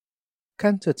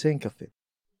Think of it.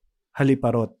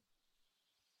 Haliparot.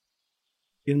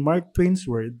 In Mark Twain's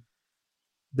word,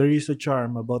 there is a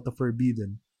charm about the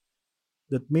forbidden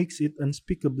that makes it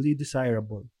unspeakably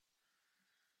desirable.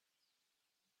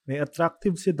 May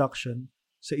attractive seduction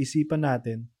sa isipan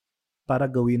natin para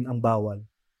gawin ang bawal.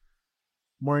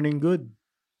 Morning good.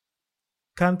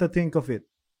 Can't think of it.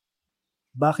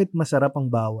 Bakit masarap ang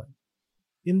bawal?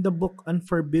 In the book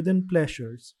Unforbidden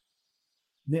Pleasures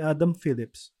ni Adam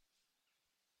Phillips,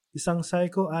 isang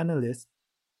psychoanalyst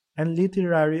and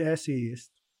literary essayist,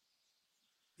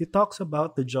 he talks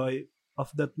about the joy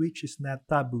of that which is not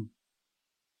taboo.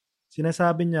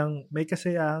 Sinasabi niyang may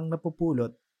kasayahang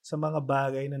napupulot sa mga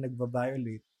bagay na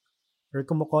nagbabiolate or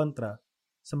kumukontra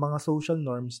sa mga social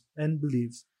norms and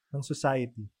beliefs ng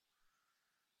society.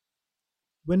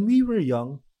 When we were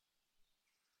young,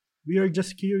 we are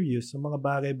just curious sa mga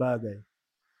bagay-bagay,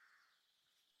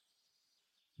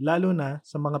 lalo na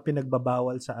sa mga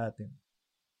pinagbabawal sa atin.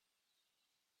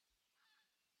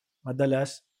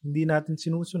 Madalas, hindi natin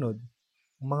sinusunod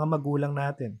ang mga magulang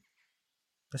natin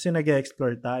kasi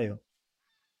nag-e-explore tayo.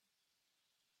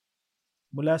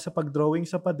 Mula sa pagdrawing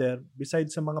sa pader beside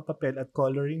sa mga papel at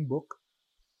coloring book,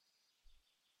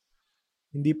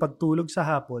 hindi pagtulog sa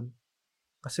hapon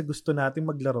kasi gusto nating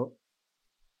maglaro,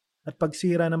 at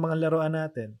pagsira ng mga laruan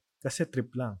natin kasi trip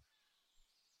lang.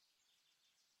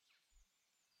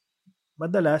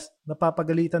 Madalas,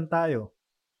 napapagalitan tayo,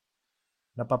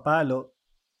 napapalo,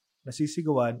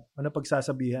 nasisigawan o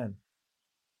napagsasabihan.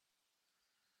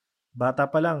 Bata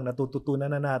pa lang natututunan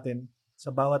na natin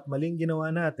sa bawat maling ginawa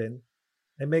natin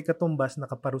ay may katumbas na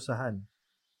kaparusahan.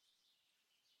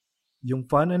 Yung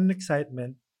fun and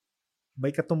excitement,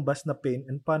 may katumbas na pain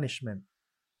and punishment.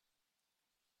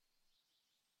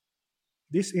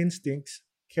 These instincts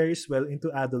carries well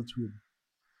into adulthood.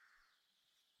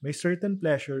 May certain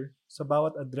pleasure sa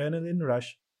bawat adrenaline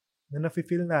rush na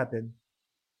nafe-feel natin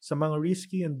sa mga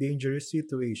risky and dangerous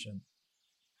situation.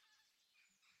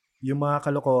 Yung mga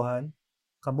kalokohan,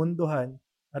 kamunduhan,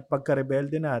 at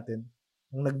pagkarebelde natin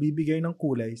ang nagbibigay ng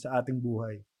kulay sa ating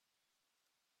buhay.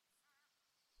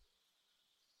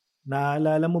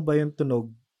 Naaalala mo ba yung tunog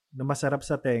na masarap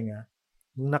sa tenga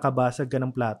nung nakabasag ka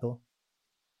ng plato?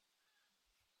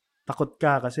 Takot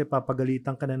ka kasi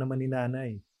papagalitan ka na naman ni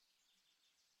nanay.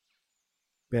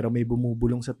 Pero may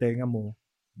bumubulong sa tenga mo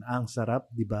na ang sarap,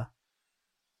 di ba?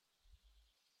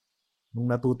 Nung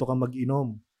natuto kang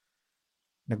mag-inom,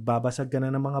 nagbabasag ka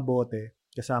na ng mga bote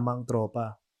kasama ang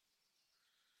tropa.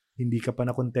 Hindi ka pa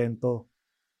nakontento.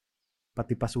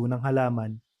 Pati paso ng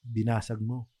halaman, binasag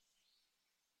mo.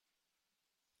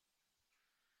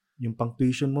 Yung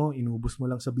pang-tuition mo, inubos mo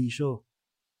lang sa bisyo.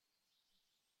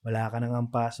 Wala ka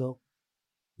nang pasok,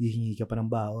 hihingi ka pa ng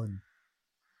baon.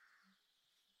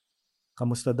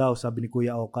 Kamusta daw, sabi ni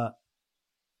Kuya Oka,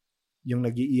 yung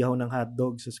nag-iihaw ng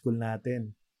hotdog sa school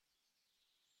natin.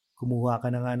 Kumuha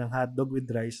ka na nga ng hotdog with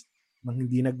rice nang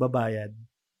hindi nagbabayad.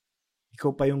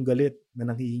 Ikaw pa yung galit na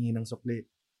nanghihingi ng sukli.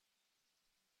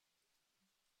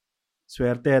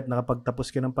 Swerte at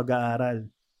nakapagtapos ka ng pag-aaral.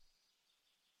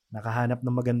 Nakahanap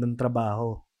ng magandang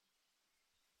trabaho.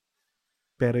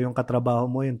 Pero yung katrabaho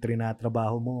mo, yung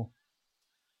trinatrabaho mo.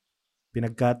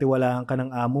 Pinagkatiwalaan ka ng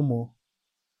amo mo,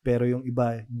 pero yung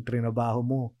iba, yung trinabaho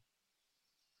mo.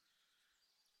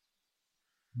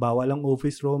 Bawal ang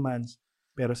office romance,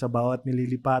 pero sa bawat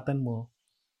nililipatan mo,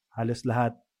 halos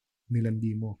lahat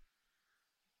nilandi mo.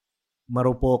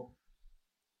 Marupok,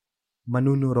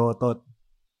 manunurotot,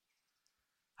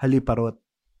 haliparot,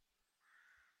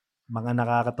 mga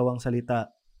nakakatawang salita.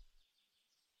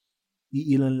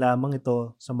 Iilan lamang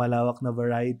ito sa malawak na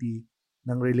variety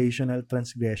ng relational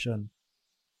transgression.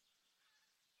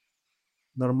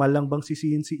 Normal lang bang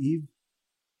sisihin si Eve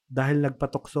dahil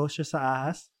nagpatokso siya sa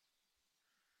ahas?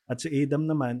 At si Adam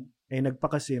naman ay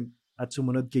nagpakasimp at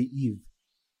sumunod kay Eve.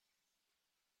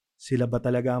 Sila ba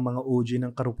talaga ang mga OG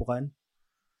ng karupukan?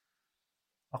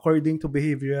 According to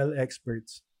behavioral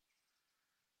experts,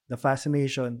 the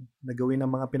fascination na gawin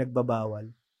ng mga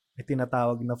pinagbabawal ay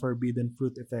tinatawag na forbidden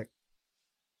fruit effect.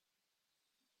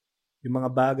 Yung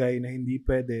mga bagay na hindi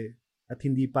pwede at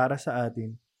hindi para sa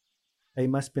atin ay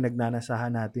mas pinagnanasahan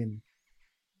natin.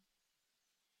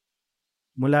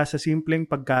 Mula sa simpleng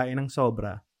pagkain ng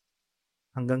sobra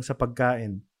hanggang sa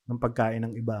pagkain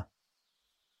ng iba.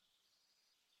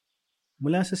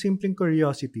 Mula sa simpleng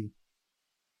curiosity,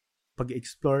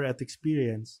 pag-explore at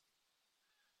experience,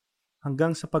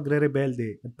 hanggang sa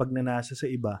pagre-rebelde at pagnanasa sa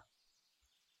iba.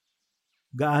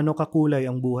 Gaano kakulay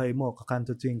ang buhay mo,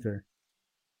 kaCantothinker?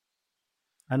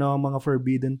 Ano ang mga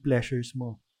forbidden pleasures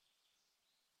mo?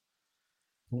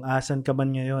 Kung asan ka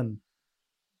man ngayon,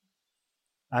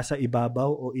 asa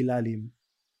ibabaw o ilalim,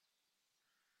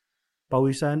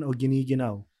 pawisan o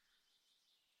giniginaw.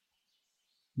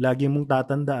 Lagi mong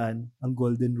tatandaan ang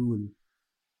golden rule.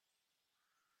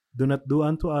 Do not do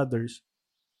unto others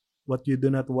what you do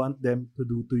not want them to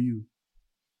do to you.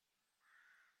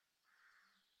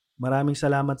 Maraming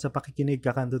salamat sa pakikinig,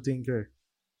 kaCantothinker.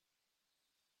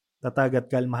 Tatag at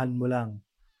kalmahan mo lang.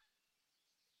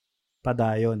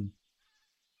 Padayon.